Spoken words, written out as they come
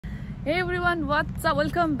Hey everyone, what's up?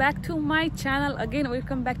 Welcome back to my channel again.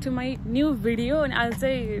 Welcome back to my new video. And आज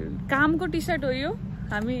चाहिँ कामको T-shirt हो यो.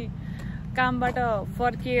 हामी कामबाट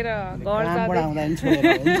फर्किएर घर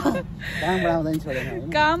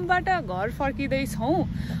कामबाट घर फर्किँदै छौं.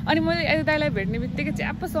 अनि मैले यता दाइलाई भेट्ने बित्तिकै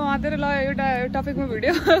च्याप्प समातेर ल एउटा टपिकमा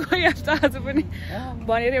भिडियो गइहाल्छ आज पनि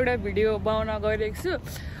भनेर एउटा भिडियो बनाउन गइरहेको छु.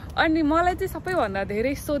 अनि मलाई चाहिँ सबैभन्दा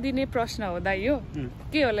धेरै सोधिने प्रश्न हो दाइ यो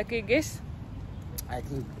के होला के गेस? आई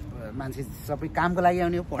थिंक मान्छे सबै कामको लागि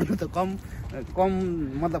आउने हो, पढ्नु त कम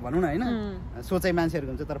मतलब भनौँ न हैन, सोचाइ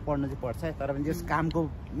मान्छेहरुको हुन्छ तर पढ्नु चाहिँ पढ्छ. तर पनि जस कामको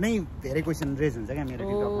नै धेरै क्वेशन रेज हुन्छ क्या मेरो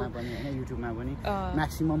टिकटकमा पनि हैन, युट्युबमा पनि.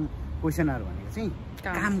 म्याक्सिमम क्वेशनहरु भनेको चाहिँ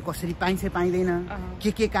काम कसरी पाइन्छ पाइदैन,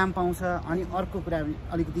 के काम पाउँछ, अनि अर्को कुरा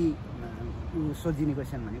अलिकति सोधिने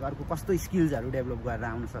क्वेशन भनेको अर्को कस्तो स्किल्सहरु डेभलप गरेर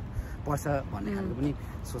आउन पर्छ भन्ने खालको पनि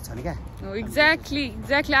सोध्छ नि क्या.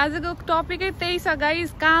 एक्ज्याक्टली आजको टपिकै त्यही छ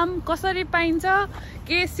गाइस. काम कसरी पाइन्छ,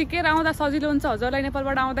 के सिकेर आउँदा सजिलो हुन्छ हजुरलाई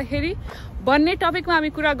नेपालबाट आउँदाखेरि भन्ने टपिकमा हामी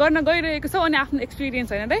कुरा गर्न गइरहेको छौं. अनि आफ्नो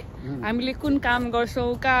एक्सपिरियन्स हैन दाइ, हामीले कुन काम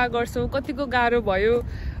गर्छौं, कहाँ गर्छौं, कतिको गाह्रो भयो,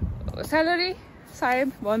 स्यालेरी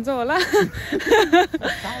सायद भन्छ होला,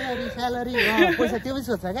 स्यालेरी पैसा त्यो पनि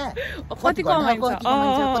सोध्छ क्या, कति कमाइन्छ,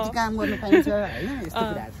 कति काम गर्न पाइन्छ हैन, यस्तो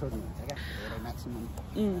कुराहरु सोध्नुहुन्छ क्या म्याक्सिमम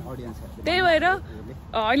ऑडियन्सहरुले. त्यही भएर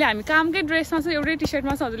अहिले हामी कामकै ड्रेसमा छ, एउटै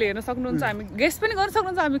टी-शर्टमा छ, हजुरले हेर्न सक्नुहुन्छ. हामी गेस पनि गर्न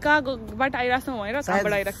सक्नुहुन्छ हामी कहाँबाट आइराछौं भनेर.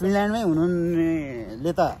 कहाँबाट आइराछौं? फिनल्यान्डमै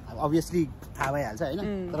हुनुहुनेले त अभियसली थाहा भइहाल्छ हैन,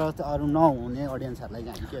 तर अरु नहुने ऑडियन्सहरुलाई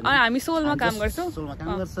हामी के अनि हामी सोलमा काम गर्छौं.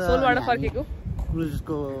 सोलबाट फर्केको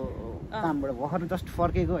क्रुजको कामबाट भर्खर जस्ट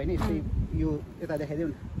फर्केको हैन. यस्तै यो यता देखाइदेऊ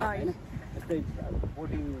न हैन, यस्तै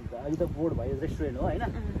बोटिङ अहिले त बोर्ड भयो, रेस्टुरेन्ट हो हैन,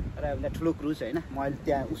 तर एउटा ठुलो क्रुज हैन. म अहिले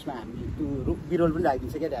त्यहाँ उसमा हामी त्यो बिरोल पनि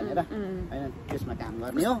राखिदिन्छ क्या त्यहाँनेर हैन, त्यसमा काम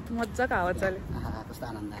गर्ने हो. मज्जाको हावा चले, कस्तो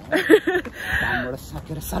आनन्द आयो कामबाट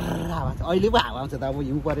सकेर सर्र हावा. अहिले पो हावा आउँछ त, अब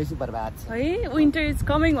हिउँ परेपछि बर्बाद छ है. विन्टर इज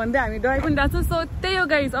कमिङ भन्दै हामी डराइ पनि जान्छौँ. सो त्यही हो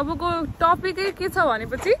गाइस, अबको टपिकै के छ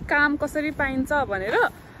भनेपछि काम कसरी पाइन्छ भनेर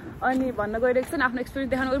अनि भन्न गइरहेको छु. आफ्नो एक्सपिरियन्स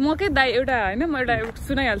देखाउनु म के दाइ एउटा हैन, म एउटा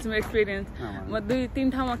सुनाइहाल्छु मेरो एक्सपिरियन्स. म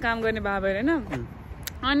 2-3 ठाउँमा काम गर्ने भए भएर हैन,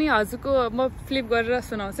 अनि हजुरको म फ्लिप गरेर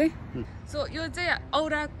सुनाउँछु है. सो यो चाहिँ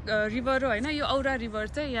औरा रिभर हो हैन. यो औरा रिभर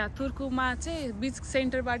चाहिँ यहाँ तुर्कुमा चाहिँ बीच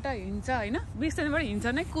सेन्टरबाट हिँड्छ हैन, बीच सेन्टरबाट हिँड्छ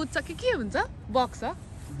नै कुद्छ के हुन्छ, बग्छ.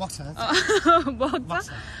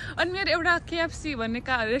 अनि मेरो एउटा KFC भन्ने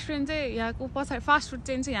रेस्टुरेन्ट चाहिँ यहाँको पछाडि, फास्ट फुड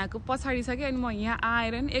चेन चाहिँ यहाँको पछाडि छ कि. अनि म यहाँ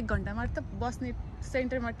आएर नि 1 घन्टामा त बस्ने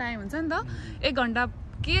सेन्टरमा टाइम हुन्छ नि त. 1 घन्टा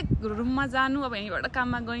के रुममा जानु, अब यहीँबाट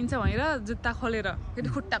काममा गइन्छ भनेर जुत्ता खोलेर, फेरि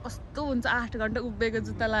खुट्टा कस्तो हुन्छ 8 घन्टा उभिएको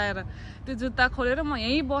जुत्ता लाएर, त्यो जुत्ता खोलेर म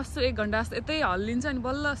यहीँ बस्छु 1 घन्टा जस्तो. यतै हल्लिन्छ अनि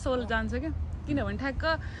बल्ल सोल जान्छ क्या, किनभने ठ्याक्क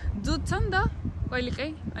जुत्छ नि त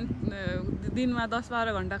कहिलेकाहीँ. अनि दिनमा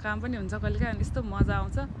 10-12 घन्टा काम पनि हुन्छ कहिलेकाहीँ. अनि यस्तो मजा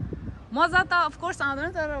आउँछ. मजा त अफकोर्स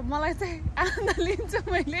आउँदैन, तर मलाई चाहिँ आनन्द लिन्छु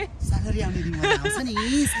मैले. स्यालेरी आउने दिन मजा आउँछ नि,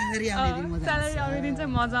 स्यालेरी आउने दिन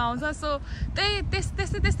चाहिँ मजा आउँछ. सो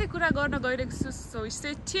त्यस्तै कुरा गर्न गइरहेको छु. So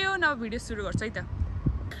stay tune. अब भिडियो सुरु गर्छ है त.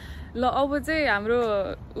 ल अब चाहिँ हाम्रो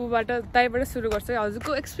उबाट दाइबाट सुरु गर्छ.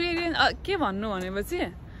 हजुरको एक्सपिरियन्स के भन्नु भनेपछि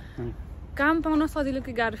काम पाउन सजिलो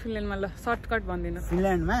कि गाह्रो फिनल्यान्डमा? ल सर्टकट भनिदिनु.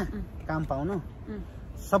 फिनल्यान्डमा काम पाउनु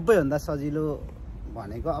सबैभन्दा सजिलो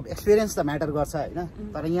भनेको अब एक्सपिरियन्स त म्याटर गर्छ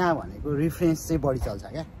हैन, तर यहाँ भनेको रेफरेन्स चाहिँ बढी चल्छ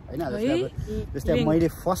क्या हैन. जस्तै अब मैले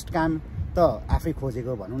फर्स्ट काम त आफै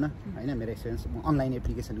खोजेको भनौँ न हैन. मेरो एक्सपिरियन्स म अनलाइन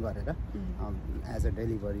एप्लिकेसन गरेर एज अ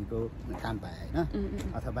डेलिभरीको काम पाएँ हैन,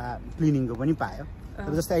 अथवा क्लिनिङको पनि पायो.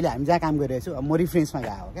 तर जस्तै अहिले हामी जहाँ काम गरिरहेको छु, अब म रेफरेन्समा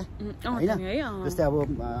गएको हो क्या हैन. जस्तै अब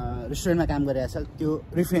रेस्टुरेन्टमा काम गरिरहेको छ, त्यो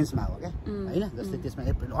रेफरेन्समा हो क्या हैन. जस्तै त्यसमा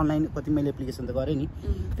अनलाइन कति मैले एप्लिकेसन त गरेँ नि,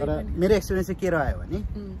 तर मेरो एक्सपिरियन्स चाहिँ के रह्यो भने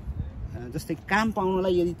जस्तै काम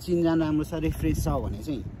पाउनलाई यदि चिनजान राम्रो छ, रेफरेन्स छ भने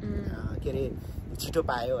चाहिँ के अरे छिटो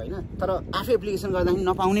पायो हैन. तर आफै एप्लिकेसन गर्दाखेरि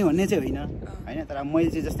नपाउने भन्ने चाहिँ होइन हैन. तर मैले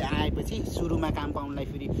चाहिँ जस्तै आएपछि सुरुमा काम पाउनलाई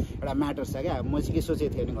फेरि एउटा म्याटर छ क्या. मैले चाहिँ के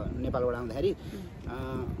सोचेको थिएँ भने नेपालबाट आउँदाखेरि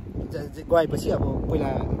गएपछि अब पहिला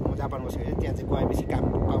म जापान बसेको थिएँ, त्यहाँ चाहिँ गएपछि काम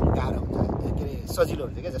पाउनु गाह्रो हुन्छ, के अरे सजिलो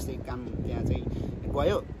हुन्छ क्या. जस्तै काम त्यहाँ चाहिँ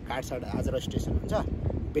गयो, कार्ड आज रजिस्ट्रेसन हुन्छ,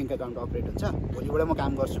 ब्याङ्क एकाउन्ट अपरेट हुन्छ, भोलिबाट म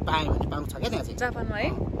काम गर्छु पाएँ भने पाउँछ क्या त्यहाँ चाहिँ जापानमा है.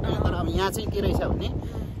 तर अब यहाँ चाहिँ के रहेछ भने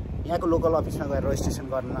यहाँको लोकल अफिसमा गएर रजिस्ट्रेसन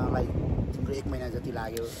गर्नलाई तिम्रो 1 महिना जति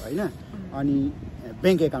लाग्यो हैन. अनि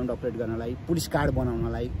ब्याङ्क एकाउन्ट अपरेट गर्नलाई, पुलिस कार्ड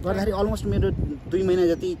बनाउनलाई गर्दाखेरि अलमोस्ट मेरो 2 महिना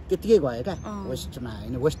जति त्यतिकै गयो क्या. वेस्टमा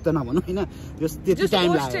होइन, वेस्ट त नभनौँ होइन, त्यति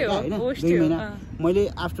टाइम लाग्यो होइन. 2 महिना मैले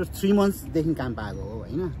आफ्टर 3 मन्थ्सदेखि काम पाएको हो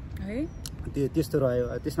होइन. त्यस्तो रह्यो.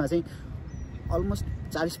 त्यसमा चाहिँ अलमोस्ट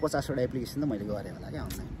 40-50 वटा एप्लिकेसन त मैले गरेँ होला क्या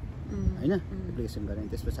अनलाइन हैन. एप्लिकेसन गरेँ,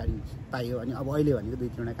 त्यस पछाडि पाइयो. अनि अब अहिले भनेको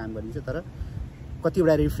 2-3 वटा काम गरिन्छ, तर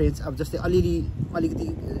कतिवटा रेफरेन्स अब जस्तै अलिकति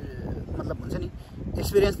मतलब हुन्छ नि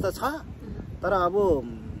एक्सपिरियन्स त छ तर अब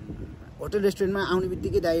होटल रेस्टुरेन्टमा आउने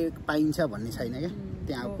बित्तिकै दाइ पाइन्छ भन्ने छैन क्या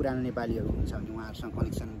त्यहाँ अब पुरानो नेपालीहरू हुन्छ भने उहाँहरूसँग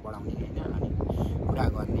कनेक्सन बढाउने होइन अनि कुरा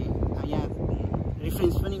गर्ने यहाँ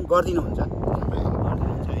रिफरेन्स पनि गरिदिनुहुन्छ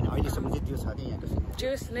होइन अहिलेसम्म चाहिँ त्यो छ कि यहाँको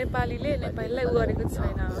नेपालीले नेपालीलाई उ गरेको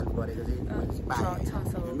छैन गरेको चाहिँ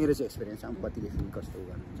मेरो चाहिँ एक्सपिरियन्स अब कतिले फिल कस्तो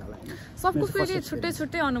गर्नुहुन्छ होला होइन सबको फेरि छुट्टै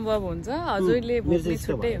छुट्टै अनुभव हुन्छ हजुरले भोग्ने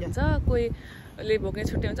छुट्टै हुन्छ कोहीले भोग्ने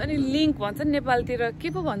छुट्टै हुन्छ अनि लिङ्क भन्छ नेपालतिर के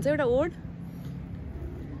पो भन्छ एउटा वर्ड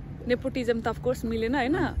नेपोटिजम त अफकोर्स मिलेन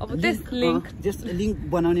होइन अब त्यस लिङ्क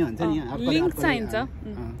बनाउने भन्छ नि लिङ्क चाहिन्छ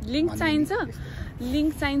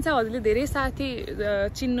लिङ्क चाहिन्छ हजुरले धेरै साथी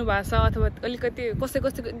चिन्नु भएको छ अथवा अलिकति कसैको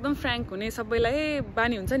एकदम फ्र्याङ्क हुने सबैलाई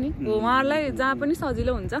बानी हुन्छ नि उहाँहरूलाई जहाँ पनि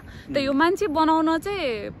सजिलो हुन्छ त यो मान्छे बनाउन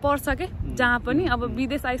चाहिँ पर्छ के जहाँ पनि अब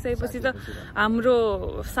विदेश आइसकेपछि त हाम्रो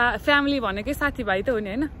फ्यामिली भनेकै साथीभाइ त हो नि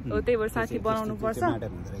होइन त्यही भएर साथी बनाउनु पर्छ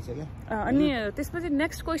अनि त्यसपछि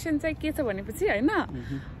नेक्स्ट क्वेसन चाहिँ के छ भनेपछि होइन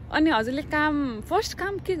अनि हजुरले फर्स्ट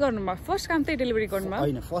काम के गर्नुभयो फर्स्ट काम चाहिँ डेलिभरी गर्नुभयो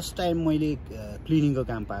होइन फर्स्ट टाइम मैले क्लिनिङको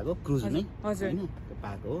काम पाएको क्रुज नै हजुर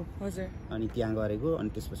पाएको हो हजुर अनि त्यहाँ गरेको अनि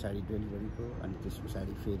त्यस पछाडि डेलिभरीको अनि त्यस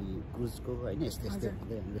पछाडि फेरि क्रुजको होइन यस्तै यस्तै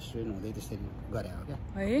हुँदै रेस्टुरेन्ट हुँदै त्यसरी गरे हो क्या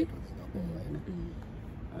होइन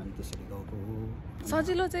अनि त्यसरी गएको हो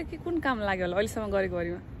सजिलो चाहिँ के कुन काम लाग्यो होला अहिलेसम्म गरेको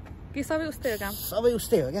भरिमा कि सबै उस्तै हो काम सबै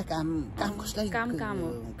उस्तै हो क्या काम कसलाई काम हो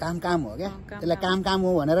काम हो क्या त्यसलाई काम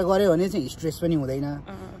हो भनेर गऱ्यो भने चाहिँ स्ट्रेस पनि हुँदैन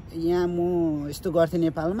यहाँ म यस्तो गर्थेँ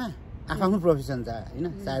नेपालमा आफ्नो प्रोफेसन छ होइन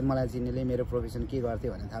सायद मलाई चिन्नेले मेरो प्रोफेसन के गर्थ्यो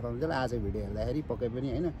भने थाहा पाउँछ होला आज भिडियो हेर्दाखेरि पक्कै पनि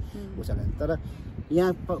होइन उसो तर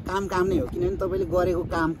यहाँ काम नै हो किनभने तपाईँले गरेको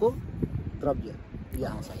कामको द्रव्य यो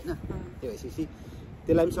आउँछ होइन त्यो भएपछि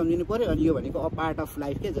त्यसलाई पनि सम्झिनु पऱ्यो अनि यो भनेको अ पार्ट अफ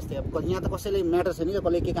लाइफ क्या जस्तै अब यहाँ त कसैले म्याटर छैन क्या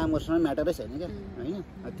कसले के काम गर्छ म्याटरै छैन क्या होइन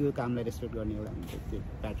त्यो कामलाई रेस्पेक्ट गर्ने एउटा त्यो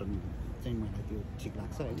प्याटर्न चाहिँ मलाई त्यो ठिक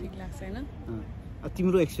लाग्छ होइन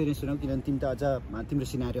तिम्रो एक्सपिरियन्स सुनाऊ किनभने तिमी त अझ तिम्रो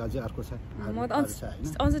सिनारी अझै अर्को छ म त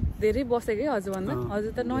अझ धेरै बसेकै हजुरभन्दा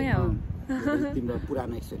हजुर त नयाँ हो तिम्रो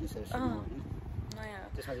पुरानो एक्सपिरियन्सहरू नयाँ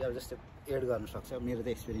त्यसमा चाहिँ अब जस्तै एड गर्न सक्छ मेरो त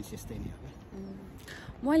एक्सपिरियन्स यस्तै नै हो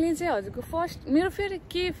मैले चाहिँ हजुरको फर्स्ट मेरो फेरि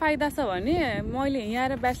के फाइदा छ भने मैले यहाँ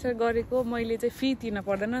आएर ब्याचलर गरेको मैले चाहिँ फी तिर्न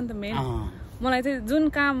पर्दैन नि त मेन मलाई चाहिँ जुन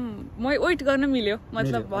काम वेट गर्न मिल्यो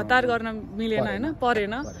मतलब हतार गर्न मिलेन होइन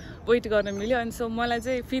परेन वेट गर्न मिल्यो अनि सो मलाई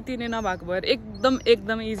चाहिँ फी तिर्ने नभएको भएर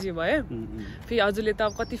एकदम इजी भयो फेरि हजुरले त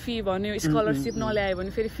अब कति फी भन्यो स्कलरसिप नल्यायो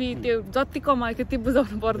भने फेरि फी त्यो जति कमायो त्यति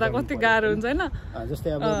बुझाउनु पर्दा कति गाह्रो हुन्छ होइन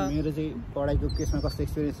जस्तै अब मेरो चाहिँ पढाइको केसमा कस्तो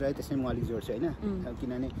एक्सपिरियन्स रह्यो त्यसमै म अलिक जोड्छु होइन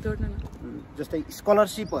किनभने जस्तै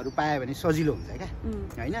स्कलरसिपहरू पायो भने सजिलो हुन्छ क्या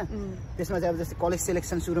होइन त्यसमा चाहिँ अब जस्तै कलेज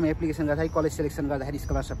सेलेक्सन सुरुमा एप्लिकेसन गर्दाखेरि कलेज सेलेक्सन गर्दाखेरि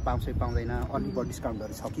स्कलरसिप पाउँछ पाउँदैन अलिकति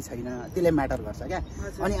डिस्काउन्टहरू छ कि छैन त्यसले म्याटर गर्छ क्या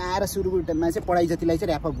अनि आएर सुरुको टाइममा चाहिँ पढाइ जतिलाई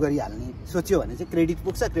चाहिँ ऱ्यापअप गरिहाल्ने सोच्यो भने चाहिँ क्रेडिट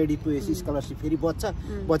पुग्छ क्रेडिट पुगेपछि स्कलरसिप फेरि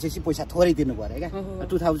बचेपछि पैसा थोरै तिर्नु पऱ्यो क्या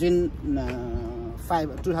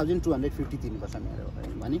 2250 तिर्नुपर्छ मेरो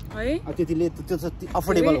भने त्यतिले त्यो चाहिँ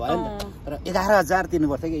अफोर्डेबल भयो नि त तर 11,000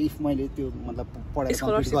 तिर्नुपर्छ क्या इफ मैले त्यो मतलब पढाइ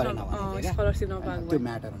कम्प्लिट गरेन भने त्यो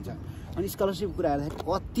म्याटर हुन्छ अनि स्कलरसिप कुरा गर्दाखेरि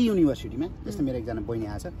कति युनिभर्सिटीमा जस्तो मेरो एकजना बहिनी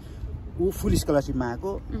आएको छ ऊ फुल स्कलरसिपमा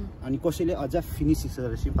आएको अनि कसैले अझ फिनिस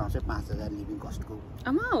स्कलरसिप पाउँछ 5,000 लिभिङ कस्टको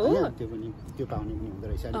त्यो पनि त्यो पाउने पनि हुँदो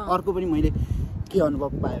रहेछ अनि अर्को पनि मैले के अनुभव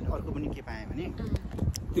पाएँ अर्को पनि के पाएँ भने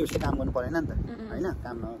त्यो चाहिँ काम गर्नु परेन नि त होइन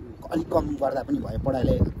काम अलिक कम गर्दा पनि भयो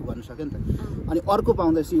पढाइलाई गर्नु सक्यो नि त अनि अर्को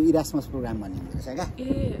पाउँदैछ यो इरास्मस प्रोग्राम भन्ने हुँदो रहेछ क्या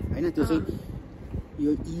होइन त्यो चाहिँ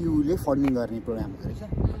यो इयुले फन्डिङ गर्ने प्रोग्राम हुँदो रहेछ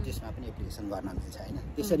त्यसमा पनि एप्लिकेसन गर्न दिन्छ होइन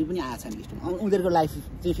त्यसरी पनि आएको छ लिस्टमा उनीहरूको लाइफ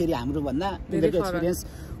चाहिँ फेरि हाम्रो भन्दा उनीहरूको एक्सपिरियन्स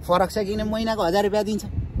फरक छ किन महिनाको 1,000 रुपियाँ दिन्छ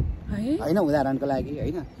होइन उदाहरणको लागि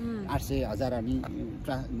होइन 800,000 अनि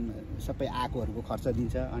सबै आएकोहरूको खर्च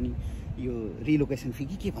दिन्छ अनि यो रिलोकेसन फी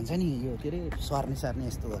के भन्छ नि यो के अरे सर्ने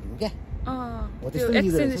यस्तोहरू क्या हो त्यस्तो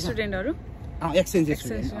एक्सचेन्ज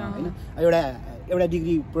स्टुडेन्ट होइन एउटा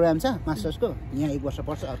डिग्री प्रोग्राम छ मास्टर्सको यहाँ 1 वर्ष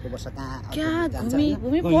पर्छ अर्को वर्ष कहाँ पर्छ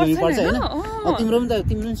होइन तिम्रो पनि त छ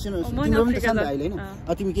नि त अहिले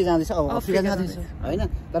होइन तिमी के जाँदैछ अब अफ्रिका जाँदैछ होइन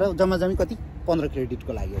तर जम्मा कति 15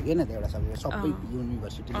 क्रेडिटको लागि हो कि होइन एउटा सबै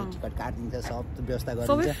युनिभर्सिटीले टिकट काटिदिन्छ सब व्यवस्था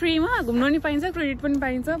गरिदिन्छ फ्रीमा घुम्न नि पाइन्छ क्रेडिट पनि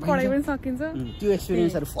पाइन्छ पढाइ पनि सकिन्छ त्यो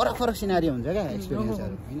एक्सपिरियन्सहरू फरक सिनारियो हुन्छ क्या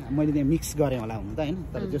एक्सपिरियन्सहरू होइन मैले त्यहाँ मिक्स गरेँ होला हुनु त होइन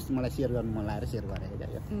तर जस्तो मलाई सेयर गर्नु मन लागेर सेयर गरेको क्या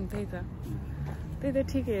त्यही त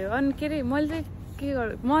ठिकै हो अनि के अरे मैले चाहिँ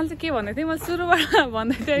के भन्दै थिएँ मैले सुरुबाट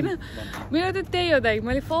भन्दै थिएँ होइन मेरो त त्यही हो दाइ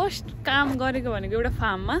मैले फर्स्ट काम गरेको भनेको एउटा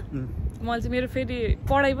फार्ममा मैले चाहिँ मेरो फेरि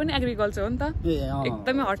पढाइ पनि एग्रिकल्चर हो नि त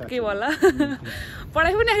एकदमै हट्केवाला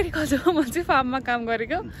पढाइ पनि एग्रिकल्चर हो मैले चाहिँ फार्ममा काम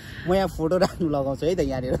गरेको म यहाँ फोटो राख्नु लगाउँछु है त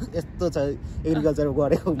यहाँनिर यस्तो छ एग्रिकल्चर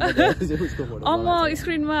गरेको म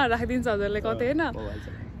स्क्रिनमा राखिदिन्छु हजुरलाई कतै होइन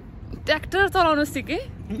ट्र्याक्टर चलाउन सिकेँ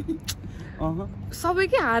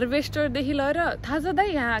सबैकै हार्भेस्टरदेखि लिएर थाहा छ दाइ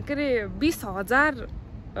यहाँ के अरे 20,000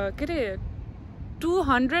 के अरे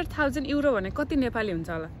 200,000 युरो भने कति नेपाली हुन्छ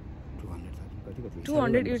होला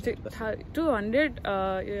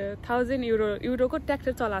 200,000 युरोको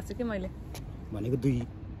ट्र्याक्टर चलाएको छु कि मैले भनेको 2-3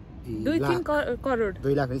 करोड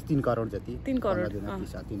 2 लाख 3 करोड जति 3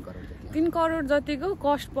 करोड जतिको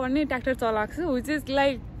कस्ट पर्ने ट्र्याक्टर चलाएको छु विच इज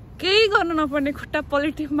लाइक केही गर्नु नपर्ने खुट्टा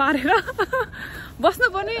पल्टी मारेर बस्नु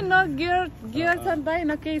पनि न गियर छ दाइ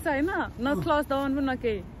न केही छ होइन न क्लच दबाउनु पनि न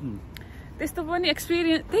केही त्यस्तो पनि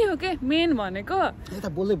एक्सपिरियन्स त्यही हो के मेन भनेको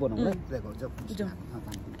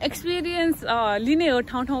एक्सपिरियन्स लिने हो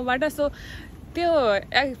ठाउँ ठाउँबाट सो त्यो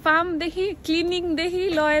फार्मदेखि क्लिनिङदेखि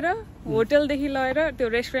लिएर होटलदेखि लिएर त्यो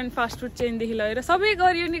रेस्टुरेन्ट फास्ट फुड चेनदेखि लिएर सबै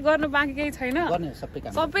गरियो नि गर्नु बाँकी केही छैन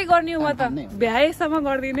सबै गर्ने हो म त भ्याएसम्म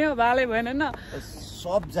गरिदिने हो भाले भएन न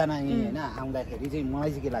सबजना होइन आउँदाखेरि चाहिँ मलाई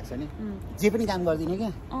चाहिँ के लाग्छ नि जे पनि काम गरिदिने क्या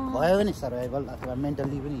भयो भने सर्भाइभल अथवा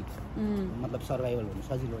मेन्टल्ली पनि मतलब सर्भाइभल हुनु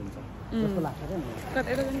सजिलो हुन्छ जस्तो लाग्छ क्या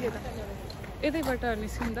यतैबाट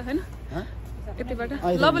निस्किँदा होइन यतैबाट ल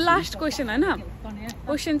अब लास्ट क्वेसन होइन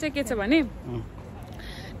क्वेसन चाहिँ के छ भने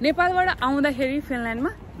नेपालबाट आउँदाखेरि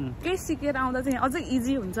फिनल्यान्डमा केही सिकेर आउँदा चाहिँ अझै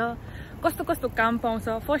इजी हुन्छ कस्तो कस्तो काम पाउँछ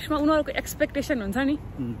फर्स्टमा उनीहरूको एक्सपेक्टेसन हुन्छ नि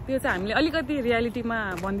त्यो चाहिँ हामीले अलिकति रियालिटीमा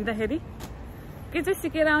भनिदिँदाखेरि के चाहिँ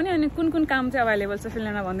सिकेर आउने अनि कुन कुन काम चाहिँ अभाइलेबल छ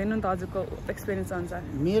फिनल्यान्डमा भनिदिनु नि त हजुरको एक्सपिरियन्स अनुसार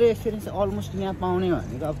मेरो एक्सपिरियन्स अलमोस्ट यहाँ पाउने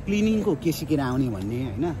भनेको अब क्लिनिङको के सिकेर आउने भन्ने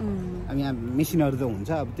होइन अब यहाँ मेसिनहरू त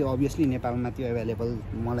हुन्छ अब त्यो अभियसली नेपालमा त्यो एभाइलेबल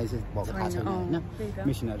मलाई चाहिँ भएको थाहा छैन होइन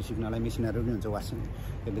मेसिनहरू सिक्नलाई मेसिनहरू पनि हुन्छ वासिङ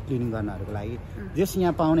क्लिनिङ गर्नहरूको लागि जस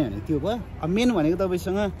यहाँ पाउने भने त्यो भयो अब मेन भनेको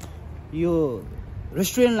तपाईँसँग यो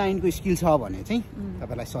रेस्टुरेन्ट लाइनको स्किल छ भने चाहिँ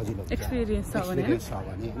तपाईँलाई सजिलो एक्सपिरियन्स छ भने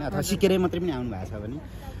होइन अथवा सिकेरै मात्रै पनि आउनु भएको छ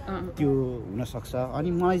भने त्यो हुनसक्छ अनि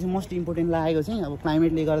मलाई चाहिँ मोस्ट इम्पोर्टेन्ट लागेको चाहिँ अब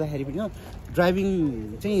क्लाइमेटले गर्दाखेरि पनि हो ड्राइभिङ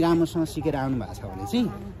चाहिँ राम्रोसँग सिकेर आउनु भएको छ भने चाहिँ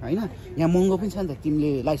होइन यहाँ महँगो पनि छ नि त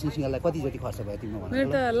तिमीले लाइसेन्सिङलाई कति जति खर्च भयो तिम्रो मेरो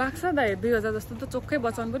त लाग्छ दाइ 2000 जस्तो त चोक्कै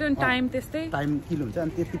बचाउनु पर्यो अनि टाइम त्यस्तै टाइम किलो हुन्छ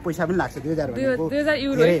अनि त्यति पैसा पनि लाग्छ 2000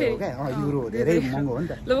 युरो युरो धेरै महँगो हो नि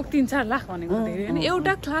त लगभग 3-4 लाख भनेको धेरै अनि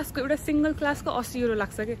एउटा क्लासको एउटा सिंगल क्लासको 80 युरो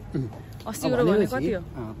लाग्छ के 80 युरो भने कति हो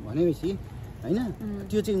भनेपछि होइन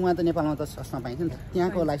त्यो चाहिँ उहाँ त नेपालमा त सस्ता पाइन्छ नि त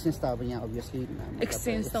त्यहाँको लाइसेन्स त अब यहाँ अभियसली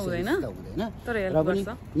एक्सचेन्ज त हुँदैन तर पनि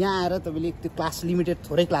यहाँ आएर तपाईँले त्यो क्लास लिमिटेड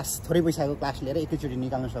थोरै पैसाको क्लास लिएर एकैचोटि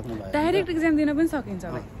निकाल्न सक्नुभयो डाइरेक्ट एक्जाम दिन पनि सकिन्छ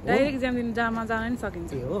डाइरेक्ट एक्जाम दिन जान पनि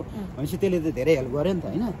सकिन्छ हो भनेपछि त्यसले त धेरै हेल्प गर्यो नि त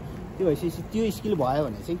होइन त्यो भएपछि त्यो स्किल भयो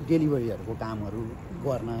भने चाहिँ डेलिभरीहरूको कामहरू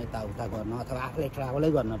गर्न यताउता गर्न अथवा आफूलाई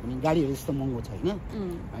ट्राभलै गर्न पनि गाडीहरू यस्तो महँगो छैन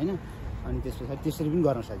होइन अनि त्यस पछाडि त्यसरी पनि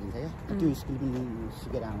गर्न सकिन्छ क्या त्यो स्किल पनि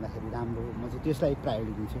सिकेर आउँदाखेरि राम्रो म चाहिँ त्यसलाई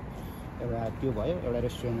प्रायोरिटी दिन्छु एउटा त्यो भयो एउटा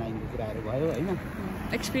रेस्टुरेन्ट लाइनको कुराहरू भयो होइन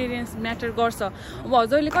एक्सपिरियन्स म्याटर गर्छ अब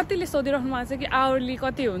हजुरले कतिले सोधिराख्नु भएको छ कि आवरली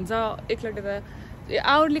कति हुन्छ एकलट त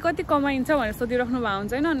आवरली कति कमाइन्छ भनेर सोधिराख्नु भएको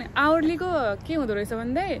हुन्छ होइन अनि आवरलीको के हुँदो रहेछ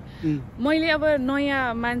भन्दै मैले अब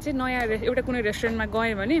नयाँ मान्छे नयाँ एउटा कुनै रेस्टुरेन्टमा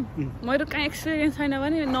गएँ भने मेरो कहाँ एक्सपिरियन्स छैन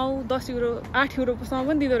भने 9-10 युरो 8 युरोसम्म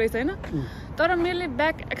पनि दिँदो रहेछ होइन तर मैले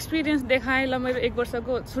ब्याक एक्सपिरियन्स देखाएँ ल मेरो 1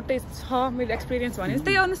 वर्षको छुट्टै छ मेरो एक्सपिरियन्स भने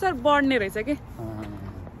त्यही अनुसार बढ्ने रहेछ कि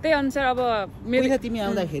त्यही अनुसार अब मेरो तिमी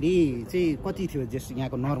आउँदाखेरि चाहिँ कति थियो जस्तो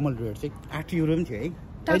यहाँको नर्मल रेट चाहिँ 8 युरो पनि थियो है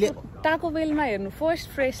टाको बेलमा हेर्नु फर्स्ट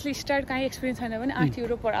फ्रेसली स्टार्ट कहीँ एक्सपिरियन्स छैन भने 8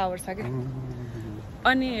 युरो पर आवर छ कि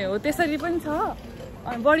अनि हो त्यसरी पनि छ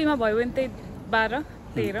अनि बढीमा भयो भने त्यही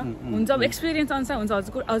 12-13 हुन्छ अब एक्सपिरियन्स अनुसार हुन्छ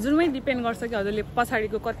हजुरमै डिपेन्ड गर्छ कि हजुरले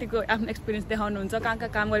पछाडिको कतिको आफ्नो एक्सपिरियन्स देखाउनुहुन्छ कहाँ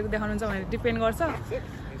काम गरेको देखाउनुहुन्छ भनेर डिपेन्ड गर्छ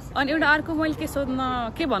अनि एउटा अर्को मैले के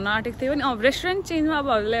भन्न आँटेको थिएँ भने अब रेस्टुरेन्ट चेन्जमा अब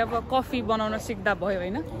हजुरले अब कफी बनाउन सिक्दा भयो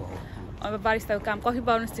होइन अब बारिस्ताको काम कफी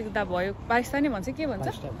बनाउन सिक्दा भयो बारिस्ता नै भन्छ के भन्छ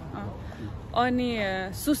अनि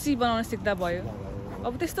सुसी बनाउन सिक्दा भयो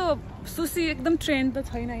अब त्यस्तो सुसी एकदम ट्रेन्ड त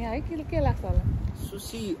छैन यहाँ है के लाग्छ होला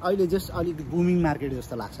सुसी अहिले जस्ट अलिक बुमिङ मार्केट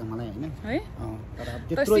जस्तो लाग्छ मलाई होइन है तर अब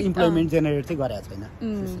त्यत्रो इम्प्लोइमेन्ट जेनेरेट चाहिँ गरेको छैन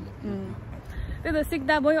त्यही त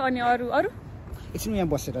सिक्दा भयो अनि अरू एकछिन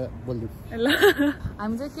यहाँ बसेर बोल्दिउँ ल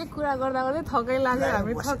हामी चाहिँ के कुरा गर्दा गर्दै थकै लाग्यो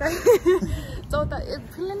हामी थकाइ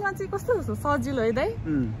फिनल्यान्डमा चाहिँ कस्तो सजिलो है दाइ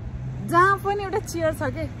जहाँ पनि एउटा चेयर छ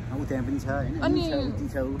के त्यहाँ पनि छ हैन अनि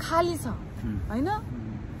खाली छ हैन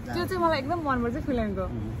त्यो चाहिँ मलाई एकदम मनपर्छ फिनल्यान्डको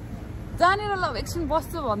जहाँनिर ल एकछिन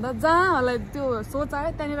बस्छु भन्दा जहाँ होला त्यो सोच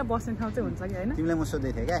आयो त्यहाँनिर बस्ने ठाउँ चाहिँ हुन्छ कि हैन तिमीलाई म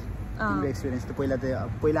सोध्दै थिएँ क्या तिम्रो एक्सपिरियन्स त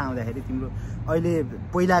पहिला आउँदाखेरि तिम्रो अहिले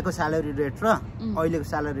पहिलाको स्यालेरी रेट र अहिलेको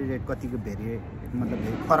स्यालेरी रेट कतिको मतलब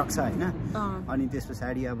फरक छ हैन अनि त्यस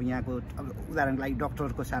पछाडि अब यहाँको उदाहरणको लागि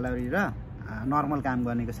डक्टरको स्यालेरी र नर्मल काम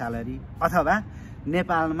गर्नेको स्यालेरी अथवा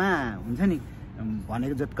नेपालमा हुन्छ नि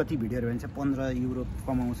भनेको कति भिडियोहरू भन्छ 15 युरो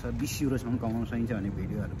कमाउँछ 20 युरोसम्म कमाउन सकिन्छ भन्ने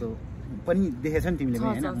भिडियोहरूको पनि देखेछ नि तिमीले पनि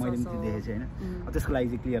हैन मैले पनि देखेछु हैन त्यसको लागि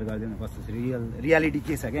चाहिँ क्लियर गरिदिनु कस्तो छ रियालिटी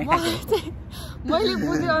के छ के मैले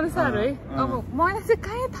बुझे अनुसार है अब मलाई चाहिँ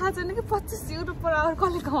कहाँ थाहा छैन कि 25 युरो पर आवर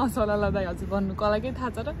कसले कमाउँछ होला ल दाइ हजुर भन्नुको लागि थाहा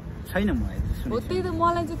छ र छैन मलाई हो त्यही त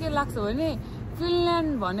मलाई चाहिँ के लाग्छ भने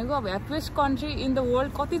फिनल्यान्ड भनेको अब happiest country in the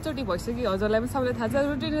world कतिचोटि भइसक्यो हजुरलाई पनि सबैलाई थाहा छ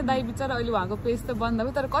रुटिने दाइ बिचरा अहिले उहाँको पेज त बन्द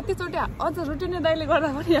भयो तर कतिचोटि अझ रुटिने दाइले गर्दा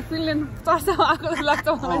पनि यहाँ फिनल्यान्ड चर्चामा आएको जस्तो लाग्छ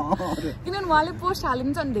मलाई किनभने उहाँले पोस्ट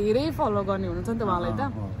हालिन्छ अनि धेरै फलो गर्ने हुनुहुन्छ नि त उहाँलाई त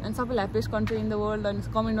अनि सबैले happiest country in the world अनि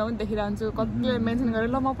कमेन्टमा पनि देखिरहन्छु कतिले मेन्सन गरेर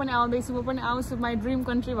ल म पनि आउँदैछु म पनि आउँछु माई ड्रिम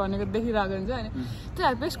कन्ट्री भनेको देखिरहेको हुन्छ होइन त्यो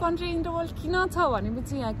happiest country in the world किन छ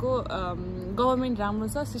भनेपछि यहाँको गभर्मेन्ट राम्रो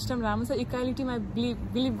छ सिस्टम राम्रो छ इक्वालिटीमा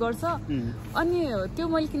बिलिभ गर्छ अनि त्यो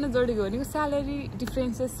मैले किन जोडेको भनेको स्यालेरी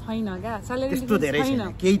डिफरेन्सेस छैन क्या स्यालेरी डिफरेन्स छैन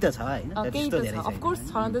केही त छ हैन केही त छ अफकोर्स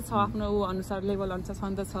छन त छ आफ्नो ऊ अनुसार लेभल अनुसार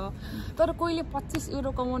छन त छ तर कोहीले 25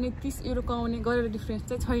 युरो कमाउने 30 युरो कमाउने गरेर डिफरेन्स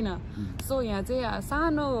चाहिँ छैन सो यहाँ चाहिँ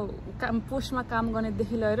सानो पोस्टमा काम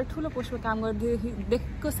गर्नेदेखि लिएर ठुलो पोस्टमा काम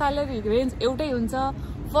गर्नेदेखिको स्यालेरी रेन्ज एउटै हुन्छ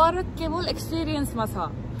फरक केवल एक्सपिरियन्समा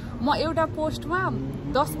छ म एउटा पोस्टमा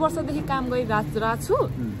 10 वर्षदेखि काम गरिरहेको छु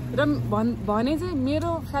र भने चाहिँ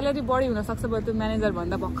मेरो स्यालेरी बढी हुनसक्छ त्यो म्यानेजर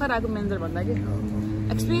भन्दा भर्खर आएको म्यानेजर भन्दा कि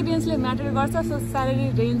एक्सपिरियन्सले म्याटर गर्छ सो स्यालेरी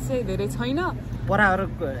रेन्ज चाहिँ धेरै छैन पर आवर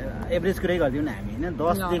एभरेज कुरै गरिदिउँ न हामी हैन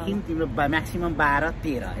 10 देखि तिम्रो म्याक्सिमम 12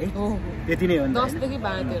 13 है त्यति नै हो नि 10 देखि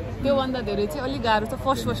 12 13 त्यो भन्दा धेरै चाहिँ अलि गाह्रो छ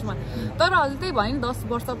फर्स्टमा तर अहिले त्यही भयो नि 10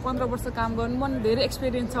 वर्ष 15 वर्ष काम गर्नु मन धेरै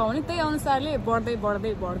एक्सपिरियन्स छ भने त्यही अनुसारले बढ्दै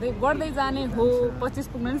बढ्दै बढ्दै बढ्दै जाने हो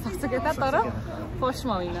 25 पुग्न पनि सक्छ केटा तर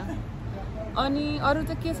फर्स्टमा होइन अनि अरू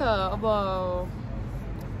चाहिँ के छ अब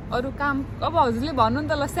अरू काम अब हजुरले भन्नु नि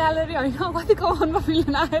त ल स्यालेरी होइन कति कमाउनु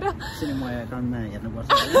फिल्म आएर म एकाउन्टमा हेर्नुपर्छ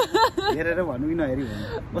हेरेर भन्नु कि नहेरी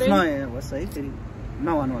भन्नु होस् है फेरि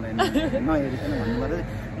नभन्नु होला नहेरिकन भन्नु पर्यो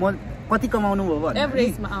म कति कमाउनु भयो भने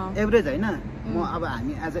एभरेज होइन म अब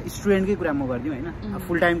हामी एज अ स्टुडेन्टकै कुरा म गरिदिउँ होइन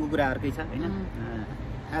फुल टाइमको कुरा अर्कै छ होइन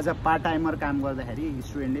एज अ पार्ट टाइमर काम गर्दाखेरि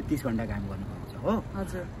स्टुडेन्टले 30 घन्टा काम गर्नुपर्छ हो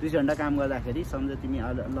 30 घन्टा काम गर्दाखेरि सम्झ तिमी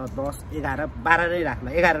ल 10 11 12 नै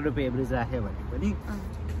राख्ला 11 रुपियाँ एभरेज राख्यो भने पनि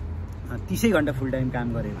 30 घन्टा फुल टाइम काम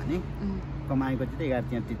गऱ्यो भने कमाएको चाहिँ 11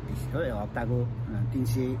 त्यहाँ 33 हो हप्ताको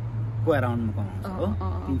 300 को अराउन्डमा कमाउँछ हो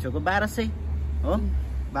 300 को 1200 हो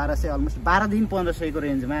 1200 अलमोस्ट 12 दिन 1500 को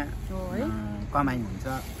रेन्जमा कमाइ हुन्छ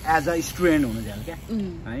एज अ स्टुडेन्ट हुनु जाल क्या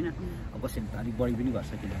हैन अब कसैले अलिक बढी पनि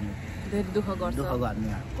गर्छ किनभने धेरै दुःख गर्ने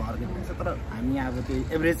घरको हुन्छ तर हामी अब त्यो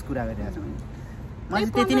एभरेज कुरा गरिरहेको छौँ मलाई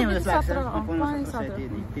त्यति नै हो जस्तो लाग्छ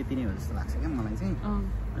त्यति नै हो जस्तो लाग्छ क्या मलाई चाहिँ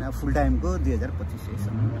अनि अब फुल टाइमको 2025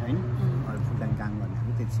 सम्म हैन फुल टाइम काम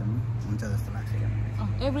गर्नेहरू त्यतिसम्म हुन्छ जस्तो लाग्छ क्या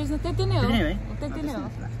एभरेजमा त्यति नै हो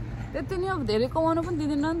त्यति नै अब धेरै कमाउनु पनि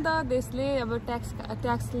दिँदैन नि त देशले अब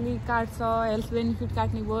ट्याक्सले काट्छ हेल्थ बेनिफिट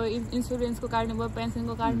काट्ने भयो इन्सुरेन्सको काट्ने भयो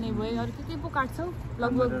पेन्सनको काट्ने भयो अरू के पो काट्छ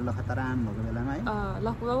लगभग लखतराम भएको बेलामा है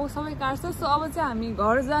लगभग सबै काट्छ सो अब चाहिँ हामी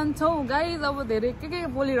घर जान्छौँ गाइज अब धेरै के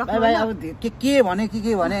बोलिरहेको भाइ अब के भने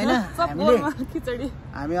हैन खिचडी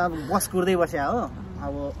हामी अब बस कुर्दै बस्या हो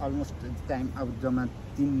अब अलमोस्ट टाइम अब जम्मा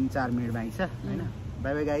 3-4 मिनट बाँकी छ हैन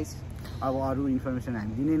बाइ बाइ गाइज अब अरू इन्फर्मेसन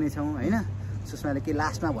हामी दिने नै छौँ हैन सुषमाले के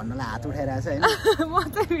लास्टमा भन्नलाई हात उठाइरहेछ हैन म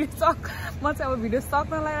चाहिँ अब भिडियो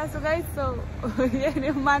सक्न लागिरहेको छु गाइस सो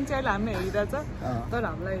यही मान्छेहरूले हामीले हेरिरहेछ तर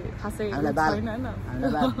हामीलाई खासै छैन हैन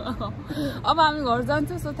अब हामी घर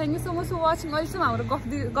जान्छौँ so thank you so much for watching अहिलेसम्म हाम्रो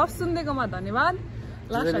गफ सुन्दैकोमा धन्यवाद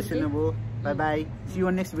by by C you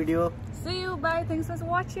next video C you by thanks for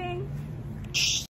watching